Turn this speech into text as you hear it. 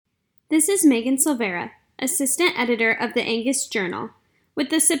This is Megan Silvera, Assistant Editor of the Angus Journal, with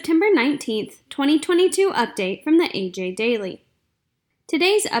the September 19th, 2022 update from the AJ Daily.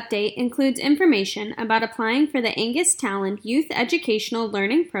 Today's update includes information about applying for the Angus Talon Youth Educational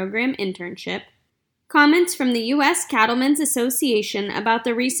Learning Program internship, comments from the U.S. Cattlemen's Association about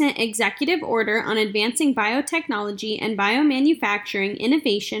the recent executive order on advancing biotechnology and biomanufacturing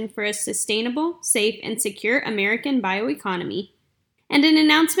innovation for a sustainable, safe, and secure American bioeconomy, and an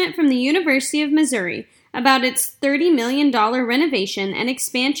announcement from the University of Missouri about its $30 million renovation and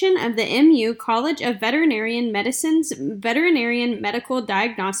expansion of the MU College of Veterinary Medicine's Veterinary Medical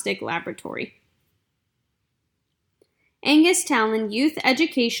Diagnostic Laboratory. Angus Talon Youth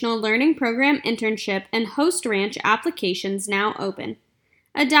Educational Learning Program internship and host ranch applications now open.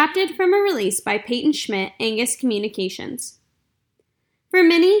 Adapted from a release by Peyton Schmidt, Angus Communications. For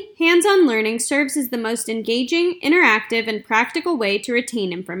many, hands-on learning serves as the most engaging, interactive, and practical way to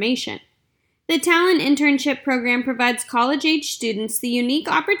retain information. The Talon Internship Program provides college-age students the unique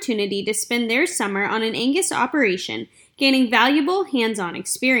opportunity to spend their summer on an Angus operation, gaining valuable hands-on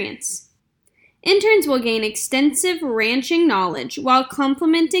experience. Interns will gain extensive ranching knowledge while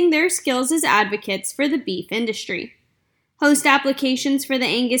complementing their skills as advocates for the beef industry. Host applications for the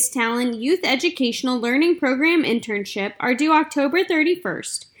Angus Talon Youth Educational Learning Program internship are due October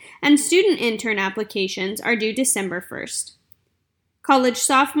 31st, and student intern applications are due December 1st. College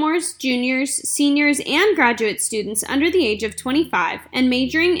sophomores, juniors, seniors, and graduate students under the age of 25 and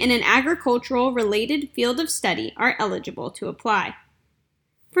majoring in an agricultural-related field of study are eligible to apply.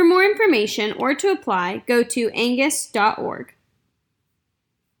 For more information or to apply, go to angus.org.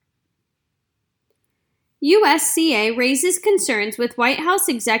 USCA raises concerns with White House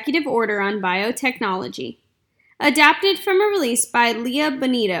executive order on biotechnology. Adapted from a release by Leah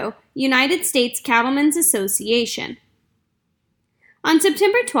Bonito, United States Cattlemen's Association. On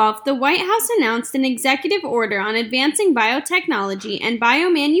September 12th, the White House announced an executive order on advancing biotechnology and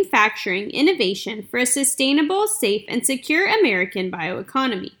biomanufacturing innovation for a sustainable, safe, and secure American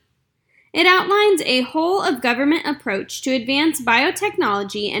bioeconomy. It outlines a whole-of-government approach to advance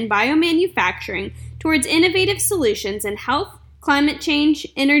biotechnology and biomanufacturing towards innovative solutions in health, climate change,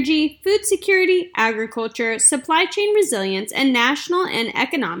 energy, food security, agriculture, supply chain resilience, and national and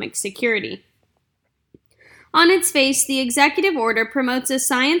economic security. On its face, the executive order promotes a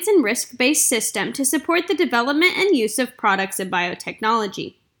science and risk-based system to support the development and use of products of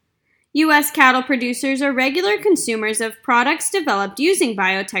biotechnology. U.S. cattle producers are regular consumers of products developed using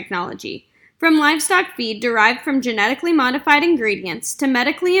biotechnology, from livestock feed derived from genetically modified ingredients to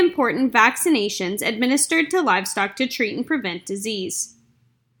medically important vaccinations administered to livestock to treat and prevent disease.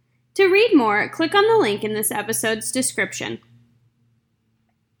 To read more, click on the link in this episode's description.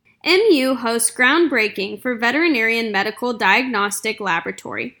 MU hosts groundbreaking for Veterinary Medical Diagnostic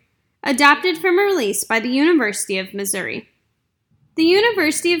Laboratory. Adapted from a release by the University of Missouri. The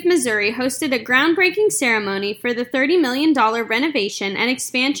University of Missouri hosted a groundbreaking ceremony for the $30 million renovation and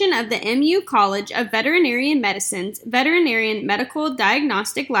expansion of the MU College of Veterinary Medicine's Veterinary Medical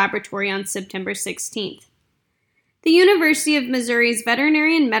Diagnostic Laboratory on September 16th. The University of Missouri's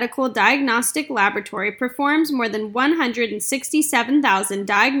Veterinary Medical Diagnostic Laboratory performs more than 167,000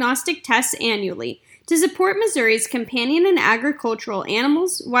 diagnostic tests annually to support Missouri's companion and agricultural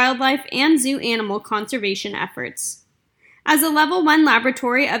animals, wildlife, and zoo animal conservation efforts. As a Level 1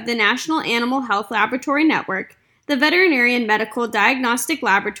 laboratory of the National Animal Health Laboratory Network, the Veterinary Medical Diagnostic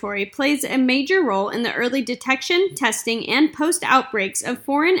Laboratory plays a major role in the early detection, testing, and post-outbreaks of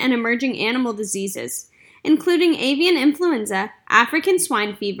foreign and emerging animal diseases, including avian influenza, African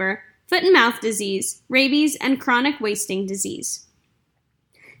swine fever, foot and mouth disease, rabies, and chronic wasting disease.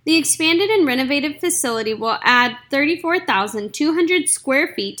 The expanded and renovated facility will add 34,200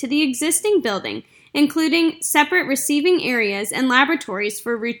 square feet to the existing building, including separate receiving areas and laboratories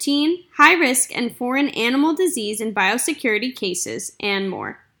for routine, high-risk, and foreign animal disease and biosecurity cases, and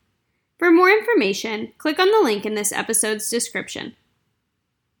more. For more information, click on the link in this episode's description.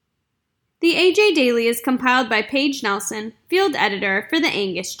 The AJ Daily is compiled by Paige Nelson, field editor for the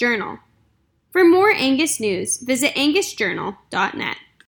Angus Journal. For more Angus news, visit angusjournal.net.